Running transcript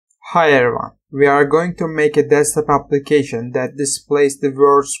Hi everyone, we are going to make a desktop application that displays the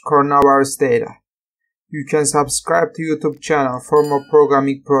world's coronavirus data. You can subscribe to YouTube channel for more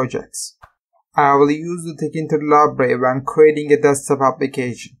programming projects. I will use the Tkinter library when creating a desktop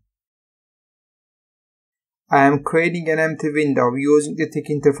application. I am creating an empty window using the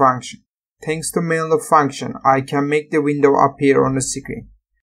Tkinter function. Thanks to main function, I can make the window appear on the screen.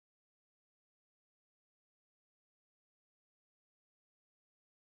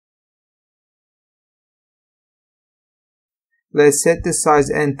 Let's set the size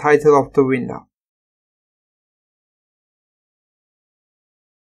and title of the window.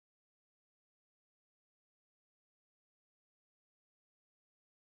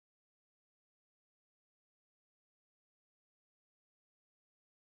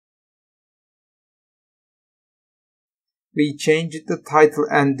 We changed the title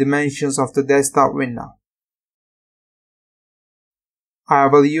and dimensions of the desktop window. I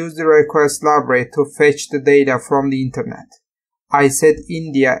will use the request library to fetch the data from the internet. I set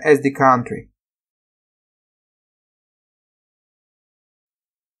India as the country.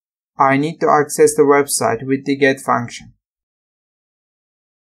 I need to access the website with the get function.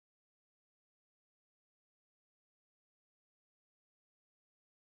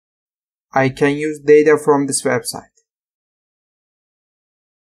 I can use data from this website.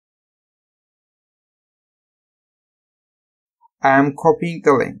 I am copying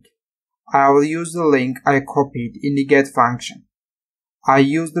the link. I will use the link I copied in the get function. I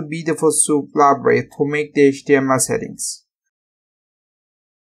use the beautiful soup library to make the HTML settings.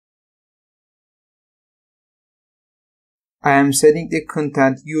 I am setting the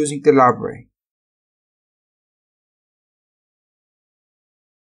content using the library.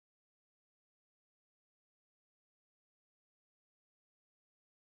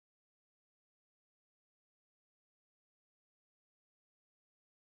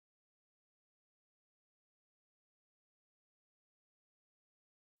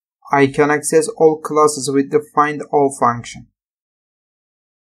 I can access all classes with the find all function.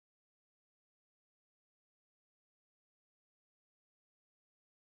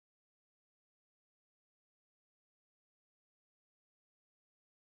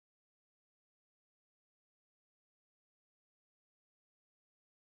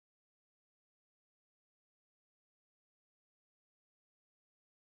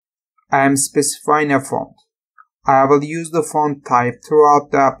 I am specifying a font. I will use the font type throughout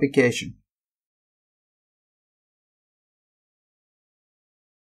the application.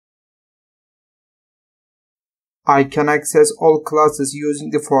 I can access all classes using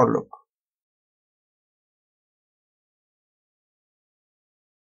the for loop.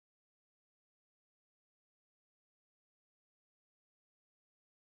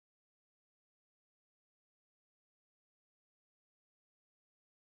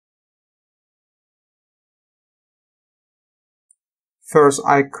 First,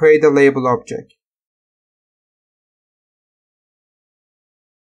 I create a label object.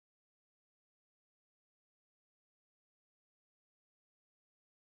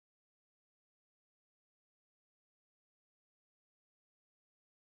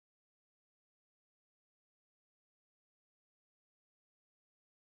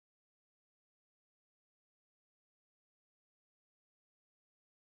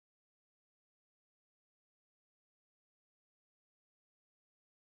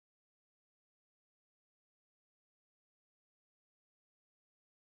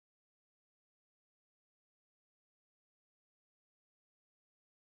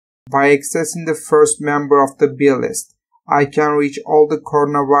 By accessing the first member of the bill list, I can reach all the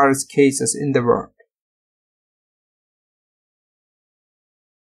coronavirus cases in the world.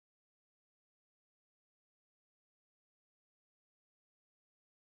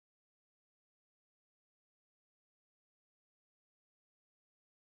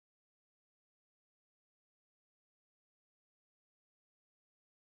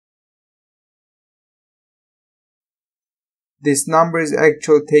 This number is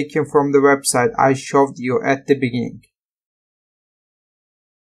actually taken from the website I showed you at the beginning.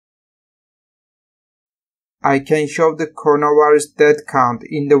 I can show the coronavirus death count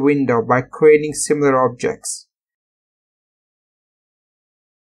in the window by creating similar objects.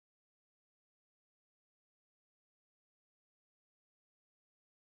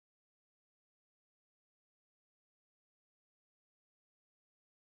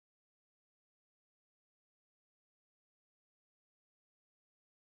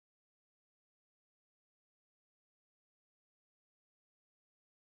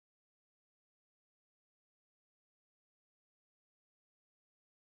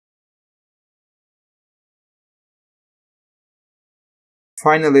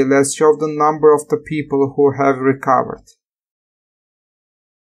 Finally, let's show the number of the people who have recovered.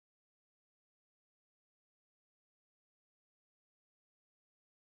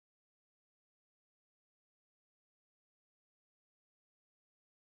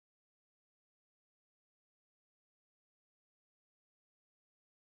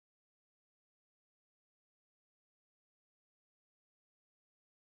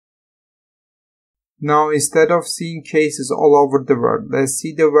 Now, instead of seeing cases all over the world, let's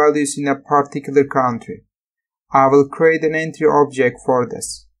see the values in a particular country. I will create an entry object for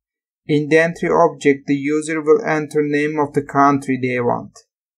this. In the entry object, the user will enter name of the country they want.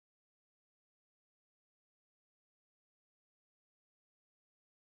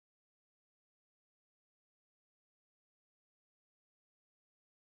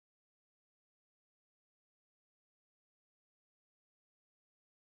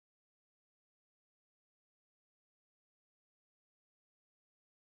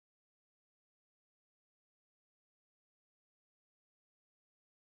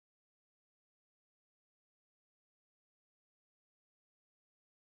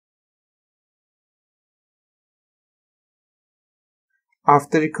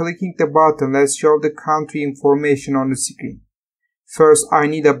 After clicking the button, let's show the country information on the screen. First, I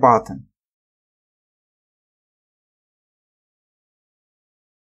need a button.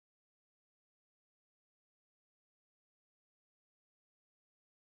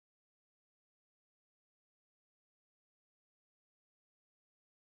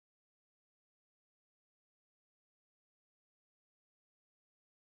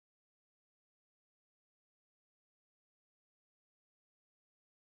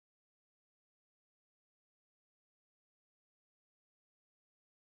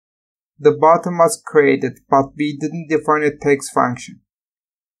 The button was created, but we didn't define a text function.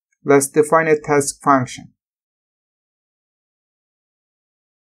 Let's define a task function.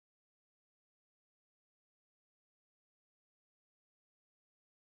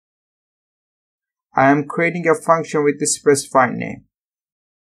 I am creating a function with the specified name.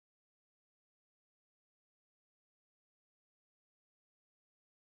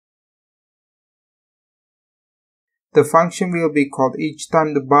 The function will be called each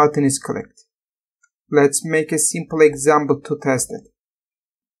time the button is clicked. Let's make a simple example to test it.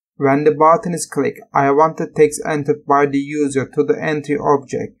 When the button is clicked, I want the text entered by the user to the entry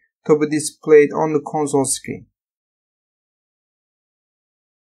object to be displayed on the console screen.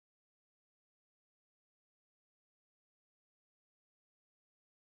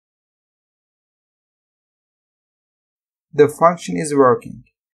 The function is working.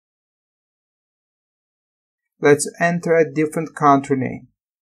 Let's enter a different country name.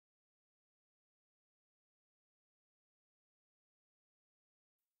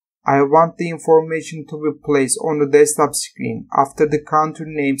 I want the information to be placed on the desktop screen after the country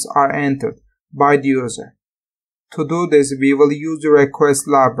names are entered by the user. To do this, we will use the request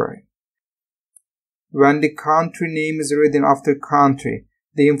library. When the country name is written after country,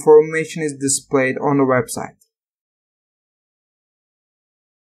 the information is displayed on the website.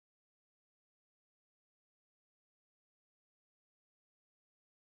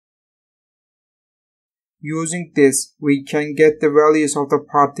 Using this, we can get the values of the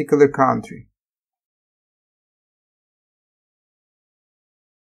particular country.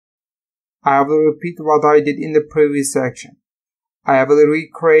 I will repeat what I did in the previous section. I will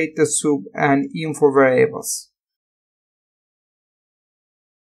recreate the sub and info variables.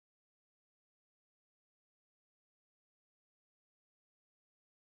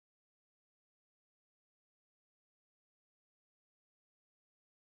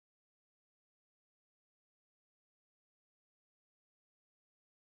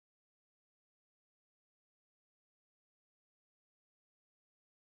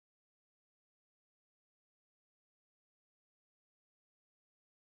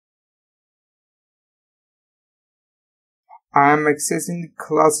 I am accessing the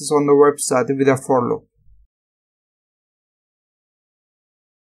classes on the website with a for loop.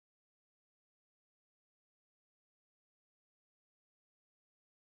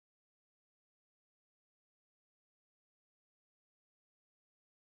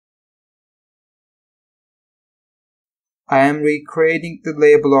 I am recreating the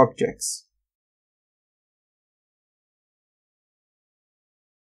label objects.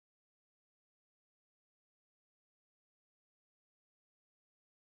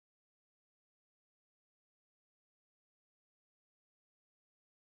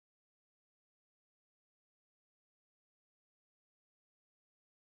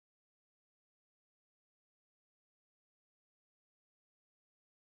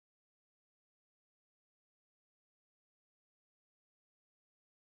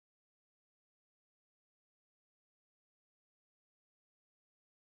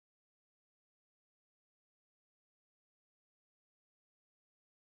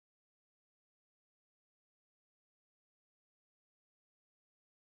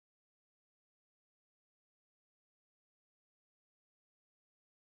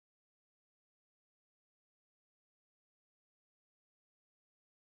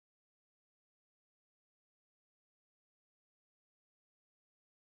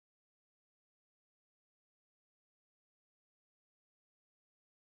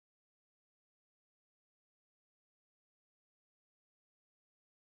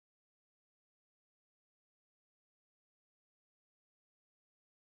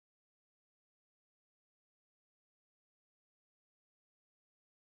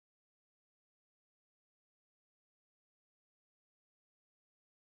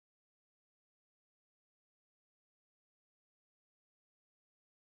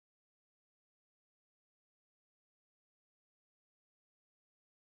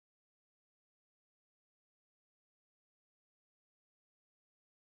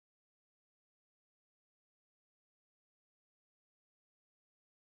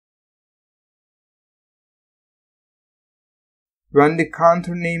 When the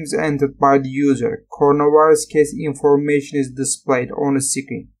country name is entered by the user, coronavirus case information is displayed on the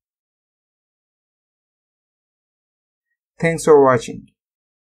screen. Thanks for watching.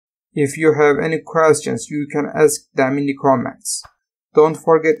 If you have any questions, you can ask them in the comments. Don't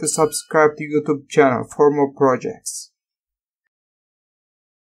forget to subscribe to YouTube channel for more projects.